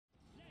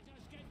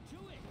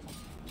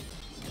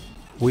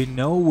We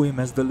know him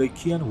as the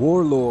Lycian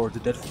warlord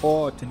that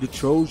fought in the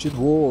Trojan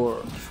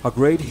War, a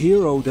great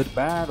hero that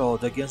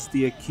battled against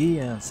the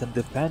Achaeans and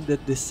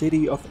defended the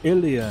city of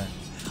Ilion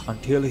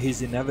until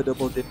his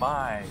inevitable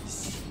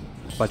demise.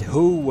 But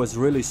who was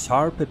really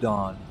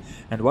Sarpedon,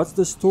 and what's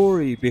the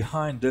story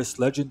behind this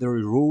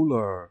legendary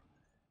ruler?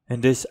 In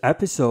this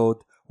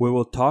episode, we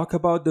will talk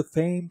about the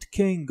famed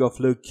king of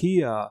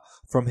Lycia,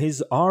 from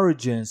his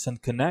origins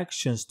and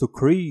connections to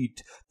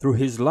Crete, through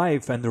his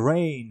life and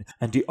reign,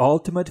 and the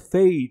ultimate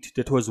fate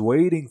that was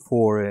waiting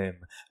for him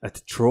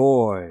at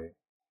Troy.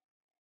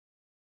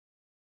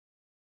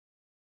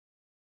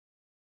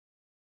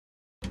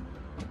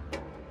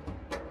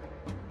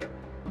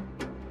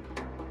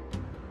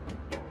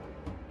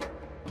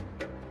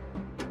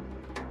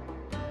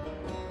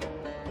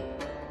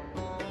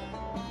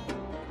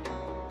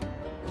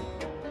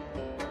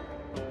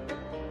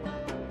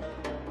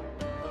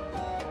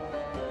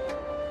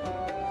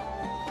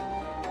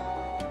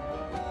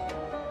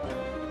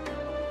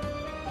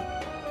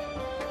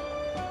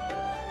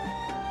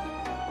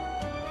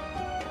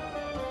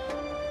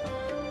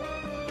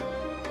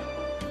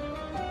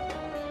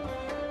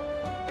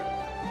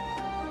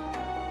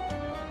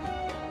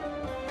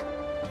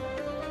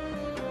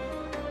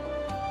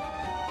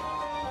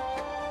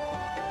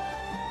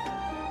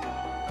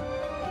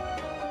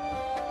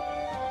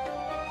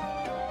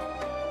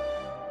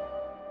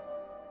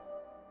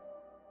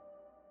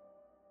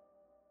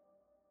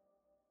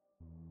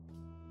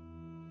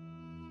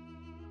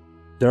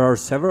 There are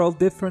several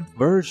different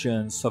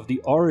versions of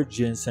the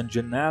origins and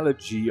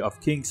genealogy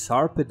of King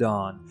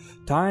Sarpedon,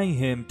 tying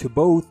him to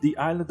both the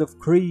island of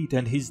Crete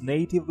and his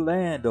native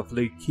land of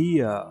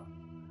Lycia.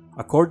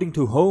 According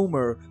to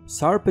Homer,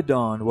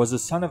 Sarpedon was a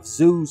son of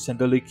Zeus and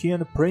the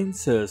Lycian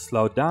princess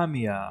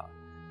Laodamia.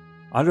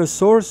 Other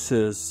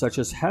sources, such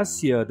as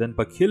Hesiod and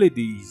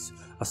Bacchylides,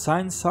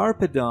 assign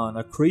Sarpedon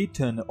a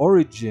Cretan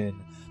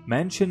origin,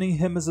 mentioning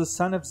him as a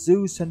son of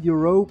Zeus and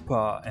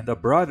Europa and a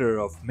brother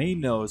of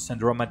Minos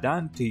and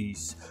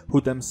Rhadamanthys, who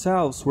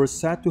themselves were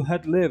said to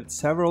have lived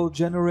several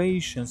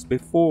generations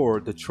before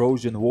the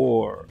Trojan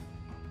War.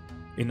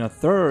 In a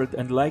third,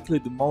 and likely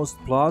the most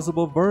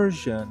plausible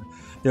version,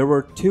 there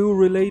were two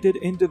related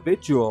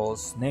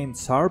individuals named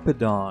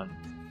Sarpedon.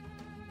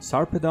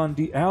 Sarpedon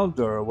the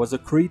Elder was a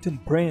Cretan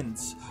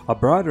prince, a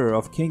brother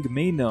of King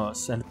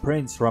Minos and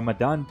Prince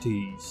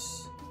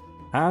Rhadamanthys.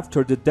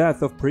 After the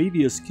death of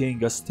previous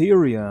king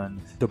Asterion,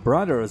 the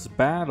brothers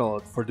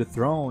battled for the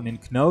throne in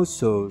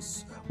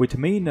Knossos, with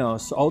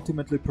Minos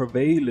ultimately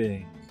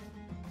prevailing.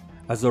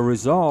 As a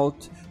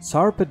result,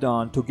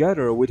 Sarpedon,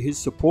 together with his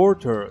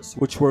supporters,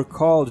 which were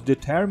called the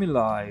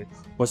Thermili,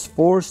 was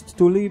forced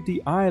to leave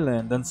the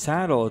island and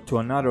settle to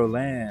another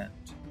land.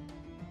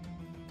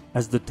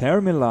 As the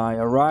Thermili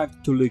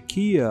arrived to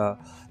Lycia,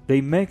 they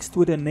mixed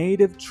with a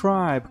native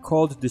tribe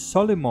called the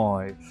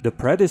Solimoi, the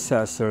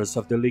predecessors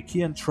of the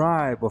Lycian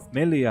tribe of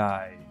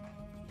Milii.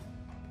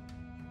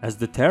 As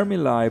the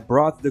Thermili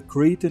brought the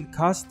Cretan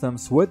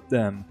customs with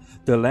them,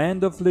 the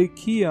land of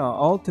Lycia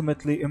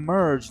ultimately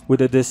emerged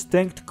with a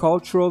distinct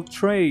cultural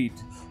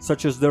trait,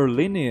 such as their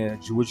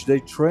lineage, which they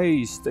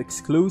traced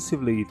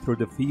exclusively through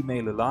the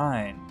female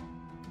line.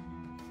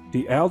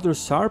 The elder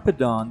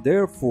Sarpedon,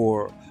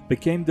 therefore,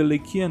 became the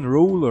Lycian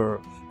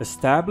ruler,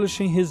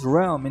 establishing his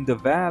realm in the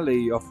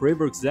valley of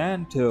River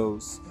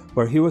Xanthos,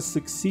 where he was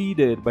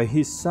succeeded by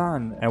his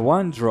son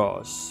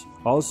Evandros,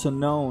 also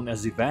known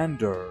as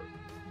Evander.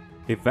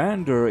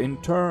 Evander in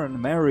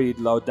turn married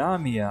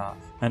Laodamia,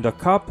 and the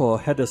couple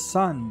had a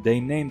son they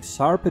named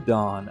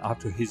Sarpedon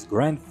after his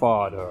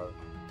grandfather.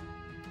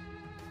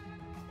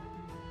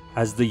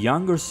 As the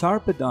younger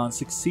Sarpedon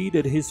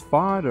succeeded his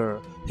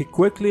father, he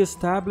quickly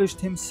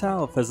established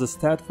himself as a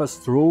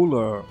steadfast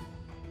ruler.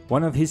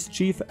 One of his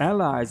chief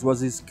allies was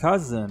his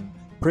cousin,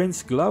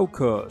 Prince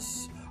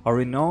Glaucus, a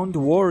renowned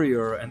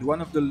warrior and one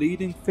of the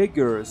leading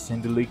figures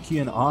in the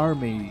Lycian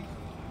army.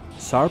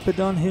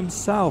 Sarpedon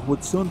himself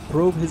would soon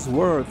prove his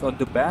worth on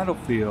the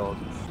battlefield,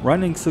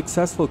 running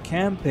successful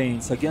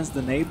campaigns against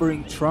the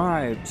neighboring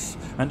tribes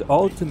and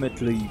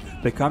ultimately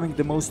becoming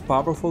the most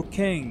powerful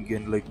king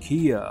in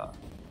Lycia.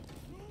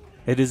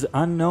 It is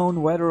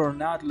unknown whether or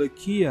not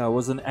Lycia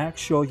was an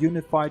actual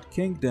unified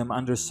kingdom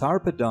under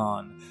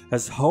Sarpedon,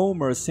 as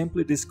Homer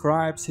simply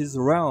describes his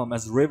realm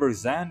as River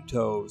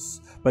Xanthos,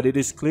 but it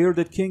is clear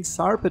that King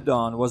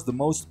Sarpedon was the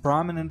most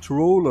prominent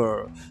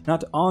ruler,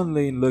 not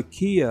only in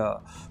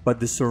Lycia, but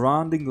the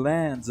surrounding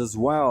lands as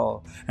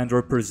well, and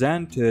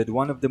represented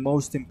one of the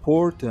most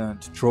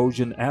important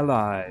Trojan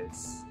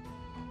allies.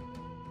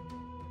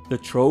 The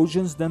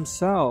Trojans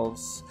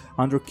themselves,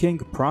 under King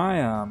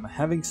Priam,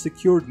 having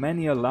secured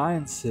many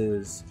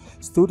alliances,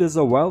 stood as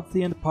a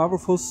wealthy and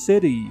powerful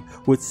city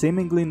with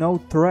seemingly no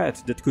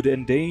threat that could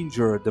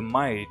endanger the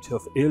might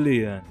of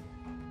Ilion.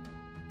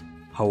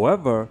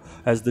 However,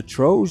 as the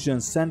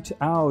Trojans sent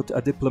out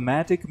a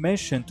diplomatic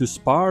mission to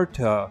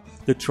Sparta,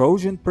 the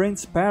Trojan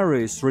prince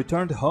Paris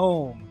returned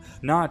home,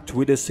 not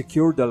with a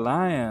secured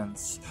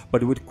alliance,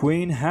 but with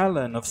Queen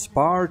Helen of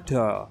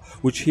Sparta,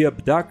 which he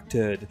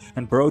abducted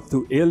and brought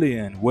to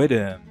Ilion with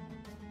him.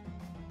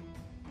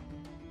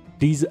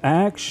 These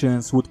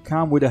actions would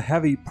come with a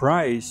heavy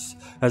price,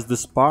 as the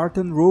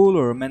Spartan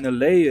ruler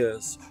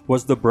Menelaus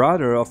was the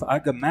brother of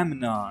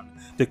Agamemnon,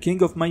 the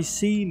king of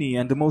Mycenaean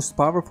and the most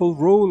powerful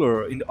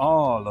ruler in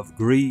all of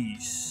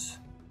Greece.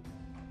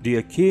 The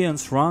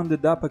Achaeans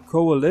rounded up a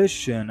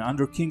coalition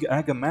under King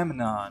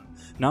Agamemnon,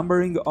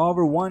 numbering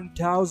over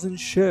 1,000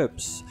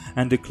 ships,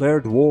 and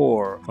declared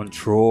war on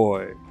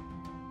Troy.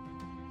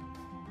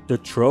 The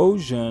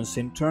Trojans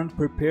in turn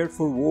prepared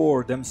for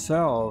war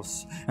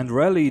themselves and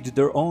rallied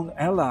their own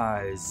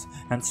allies,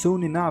 and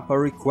soon enough a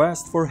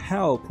request for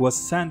help was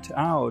sent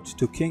out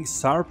to King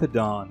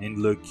Sarpedon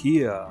in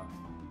Lycia.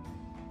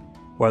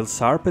 While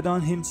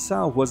Sarpedon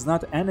himself was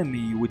not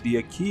enemy with the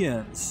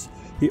Achaeans,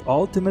 he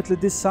ultimately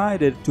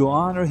decided to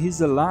honor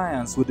his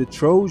alliance with the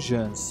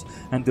Trojans,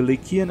 and the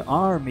Lycian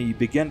army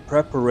began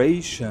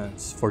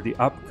preparations for the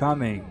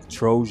upcoming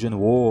Trojan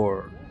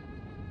War.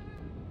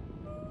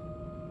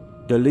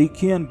 The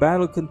Lycian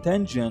battle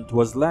contingent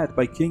was led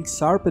by King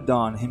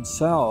Sarpedon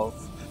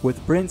himself,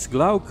 with Prince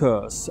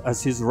Glaucus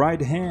as his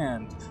right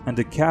hand and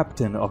the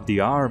captain of the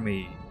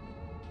army.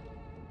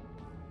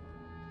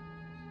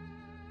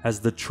 As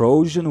the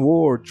Trojan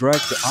War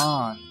dragged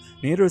on,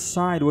 neither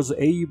side was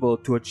able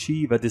to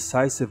achieve a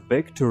decisive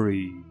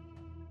victory.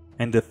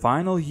 In the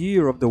final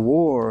year of the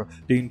war,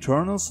 the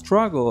internal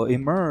struggle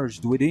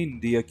emerged within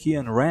the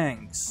Achaean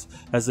ranks,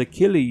 as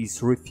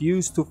Achilles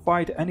refused to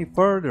fight any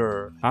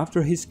further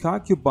after his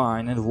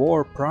concubine and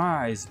war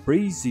prize,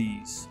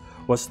 Briseis,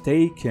 was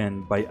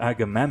taken by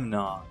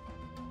Agamemnon.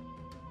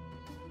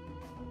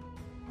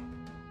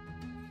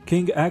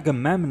 King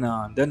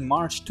Agamemnon then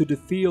marched to the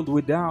field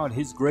without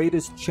his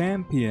greatest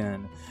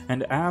champion,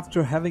 and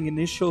after having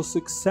initial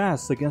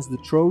success against the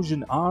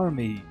Trojan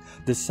army,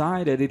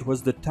 decided it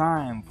was the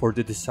time for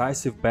the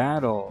decisive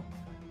battle.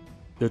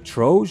 The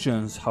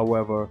Trojans,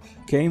 however,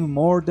 came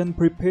more than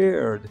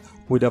prepared,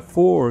 with a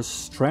force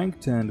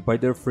strengthened by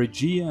their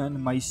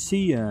Phrygian,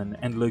 Mycenaean,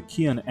 and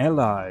Lycian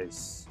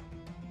allies.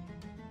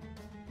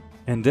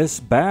 In this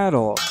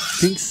battle,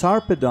 King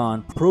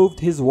Sarpedon proved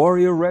his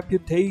warrior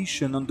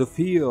reputation on the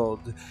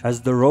field,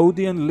 as the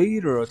Rhodian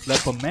leader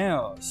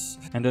Tlepomeus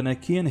and an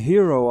Achaean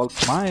hero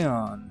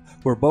Alcmaeon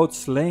were both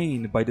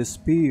slain by the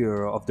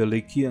spear of the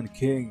Lycian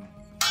king.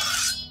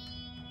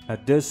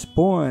 At this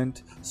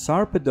point,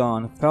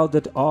 Sarpedon felt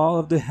that all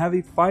of the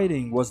heavy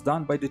fighting was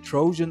done by the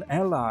Trojan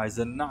allies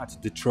and not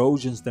the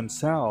Trojans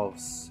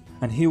themselves,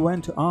 and he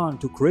went on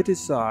to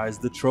criticize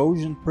the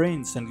Trojan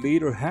prince and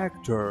leader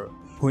Hector,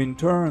 who in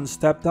turn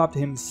stepped up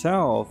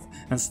himself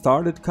and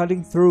started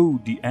cutting through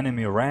the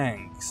enemy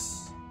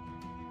ranks.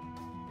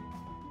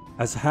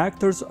 As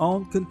Hector's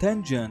own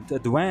contingent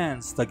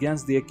advanced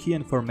against the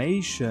Achaean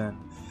formation,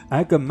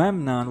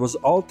 Agamemnon was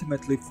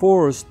ultimately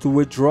forced to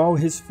withdraw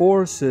his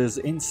forces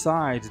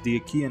inside the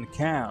Achaean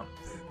camp.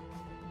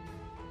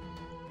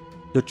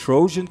 The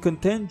Trojan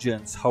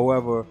contingents,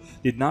 however,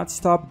 did not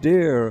stop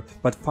there,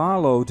 but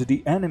followed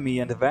the enemy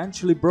and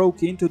eventually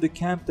broke into the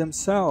camp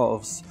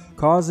themselves,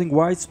 causing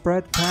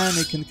widespread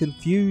panic and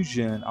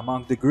confusion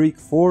among the Greek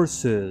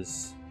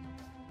forces.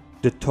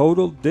 The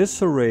total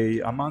disarray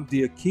among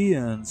the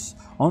Achaeans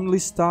only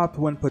stopped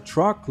when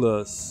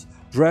Patroclus,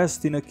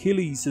 dressed in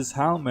Achilles'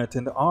 helmet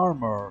and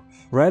armor,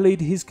 rallied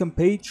his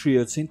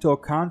compatriots into a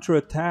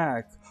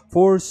counterattack,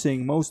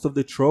 forcing most of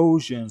the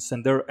Trojans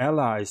and their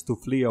allies to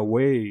flee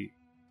away.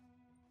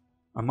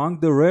 Among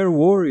the rare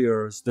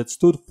warriors that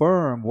stood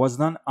firm was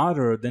none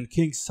other than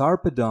King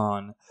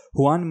Sarpedon,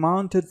 who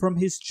unmounted from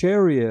his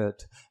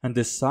chariot and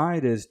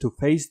decided to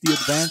face the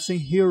advancing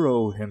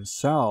hero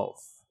himself.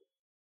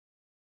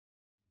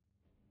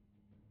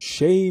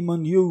 "Shame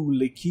on you,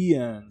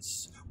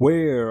 Lycians!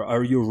 Where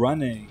are you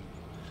running?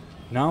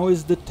 Now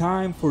is the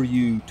time for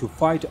you to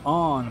fight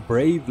on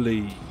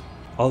bravely.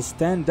 I'll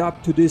stand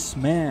up to this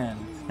man,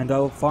 and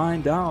I'll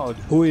find out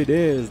who it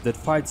is that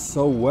fights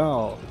so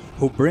well,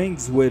 who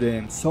brings with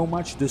him so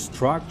much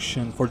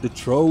destruction for the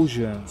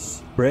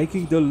Trojans,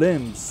 breaking the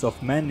limbs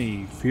of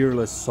many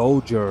fearless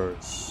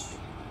soldiers."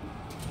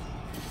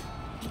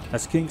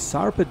 As King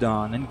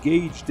Sarpedon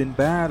engaged in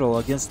battle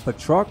against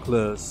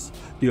Patroclus,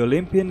 the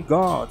Olympian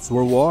gods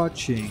were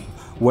watching,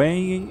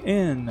 weighing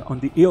in on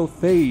the ill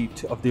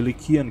fate of the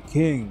Lycian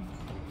king.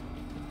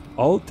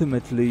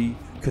 Ultimately,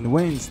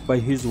 convinced by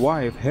his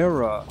wife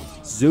Hera,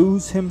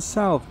 Zeus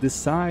himself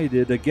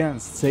decided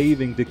against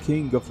saving the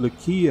king of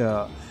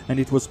Lycia, and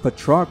it was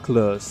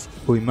Patroclus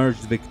who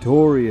emerged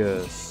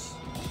victorious.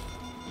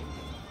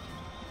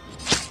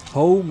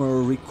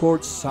 Homer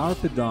records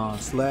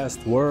Sarpedon's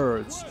last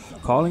words,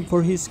 calling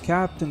for his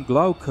captain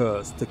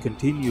Glaucus to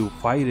continue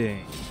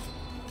fighting.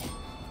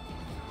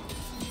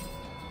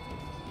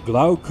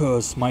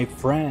 "Glaucus, my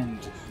friend,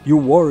 you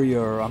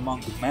warrior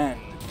among men,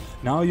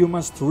 now you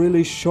must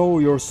really show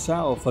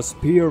yourself a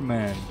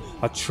spearman,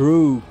 a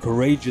true,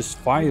 courageous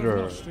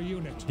fighter.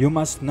 You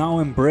must now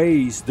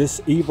embrace this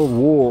evil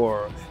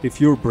war if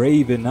you're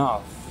brave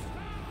enough.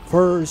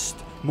 First,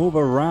 move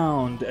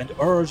around and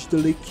urge the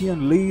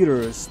Lycian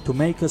leaders to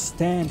make a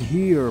stand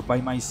here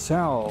by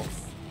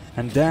myself,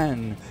 and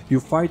then you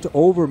fight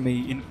over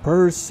me in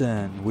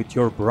person with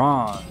your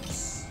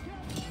bronze.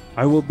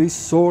 I will be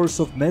source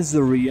of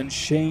misery and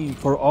shame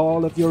for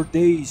all of your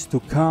days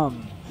to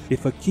come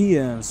if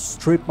Achaeans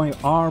strip my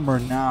armor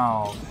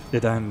now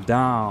that I'm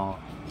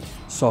down.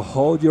 So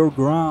hold your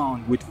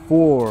ground with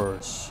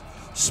force,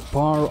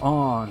 spur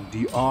on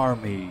the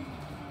army.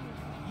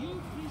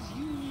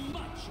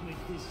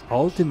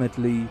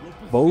 Ultimately,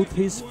 both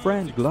his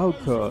friend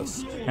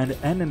Glaucus and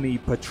enemy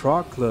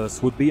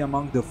Patroclus would be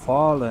among the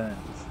fallen,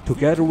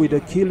 together with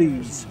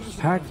Achilles,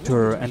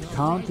 Hector, and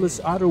countless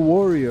other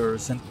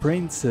warriors and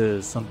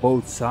princes on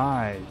both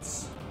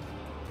sides.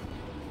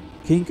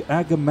 King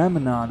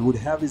Agamemnon would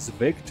have his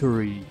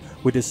victory,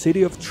 with the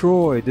city of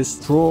Troy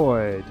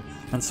destroyed,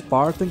 and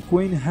Spartan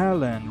Queen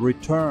Helen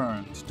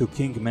returned to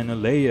King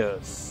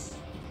Menelaus.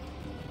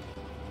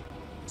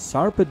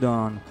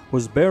 Sarpedon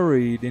was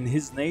buried in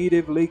his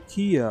native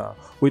Lycia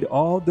with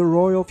all the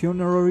royal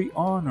funerary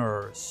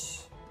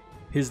honors.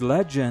 His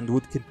legend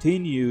would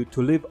continue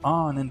to live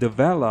on and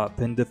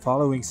develop in the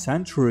following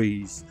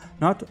centuries,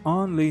 not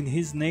only in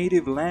his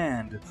native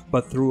land,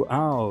 but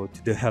throughout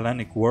the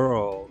Hellenic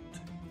world.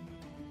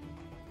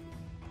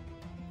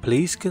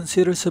 Please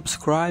consider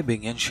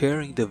subscribing and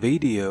sharing the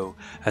video,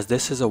 as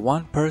this is a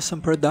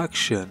one-person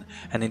production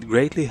and it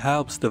greatly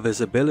helps the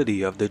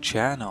visibility of the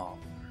channel.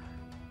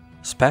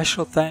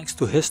 Special thanks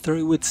to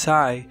History with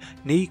Sai,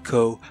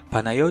 Nico,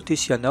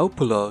 Panayotis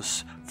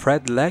Yiannopoulos,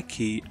 Fred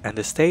Leckie, and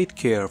Estate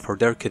Care for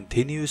their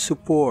continuous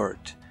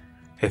support.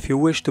 If you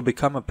wish to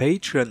become a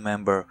Patreon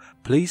member,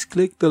 please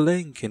click the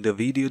link in the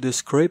video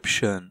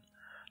description.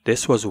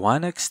 This was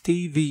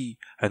WanaxTV,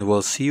 and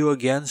we'll see you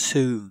again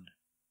soon.